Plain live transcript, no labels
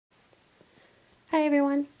Hi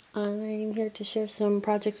everyone, I'm here to share some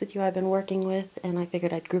projects with you I've been working with, and I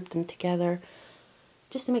figured I'd group them together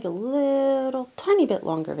just to make a little tiny bit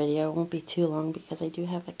longer video. It won't be too long because I do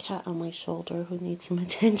have a cat on my shoulder who needs some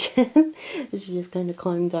attention. She just kind of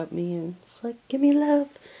climbed up me and she's like, give me love.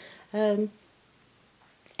 I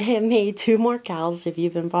made two more cowls. If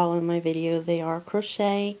you've been following my video, they are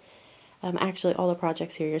crochet. Actually, all the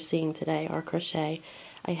projects here you're seeing today are crochet.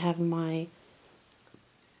 I have my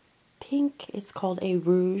pink, it's called a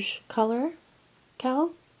rouge color cowl,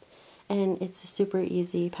 and it's a super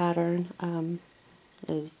easy pattern.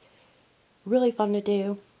 It's really fun to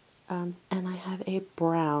do. And I have a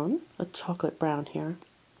chocolate brown here.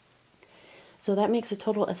 So that makes a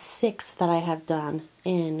total of 6 that I have done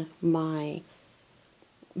in my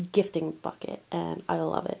gifting bucket, and I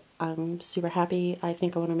love it. I'm super happy. I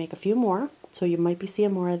think I want to make a few more, so you might be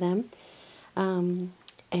seeing more of them.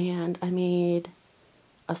 And I made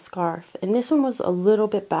a scarf, and this one was a little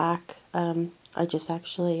bit back. I just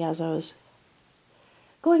actually, as I was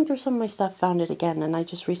going through some of my stuff, found it again, and I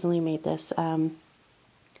just recently made this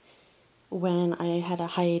when I had a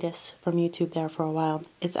hiatus from YouTube there for a while.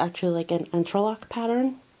 It's actually like an entraloc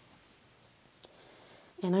pattern,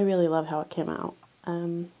 and I really love how it came out.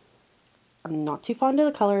 I'm not too fond of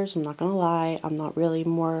the colors, I'm not gonna lie. I'm not really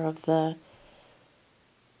more of the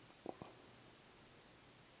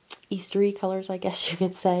Eastery colors, I guess you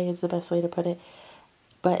could say, is the best way to put it.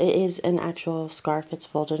 But it is an actual scarf. It's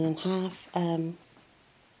folded in half. I'm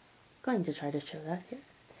going to try to show that here.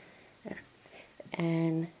 There.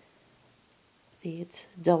 And see, it's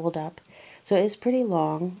doubled up. So it's pretty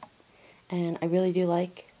long, and I really do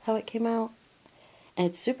like how it came out. And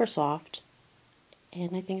it's super soft,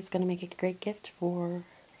 and I think it's going to make a great gift for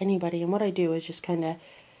anybody. And what I do is just kind of,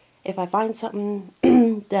 if I find something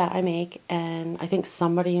that I make and I think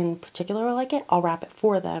somebody in particular will like it, I'll wrap it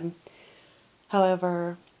for them.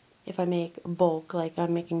 However, if I make bulk, like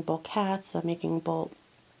I'm making bulk hats, I'm making bulk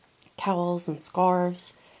cowls and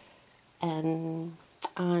scarves, and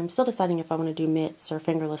I'm still deciding if I want to do mitts or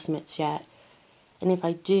fingerless mitts yet. And if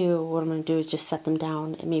I do, what I'm going to do is just set them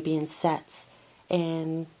down, maybe in sets,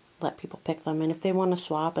 and let people pick them. And if they want to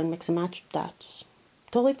swap and mix and match, that's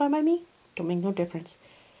totally fine by me. Don't make no difference.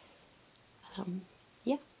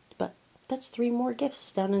 Yeah, but that's 3 more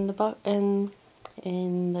gifts down in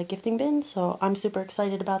the gifting bin, so I'm super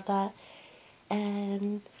excited about that.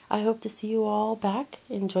 And I hope to see you all back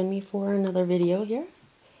and join me for another video here.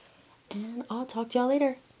 And I'll talk to y'all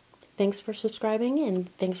later. Thanks for subscribing,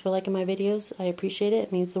 and thanks for liking my videos. I appreciate it.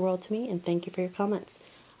 It means the world to me, and thank you for your comments.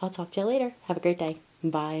 I'll talk to y'all later. Have a great day.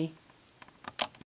 Bye.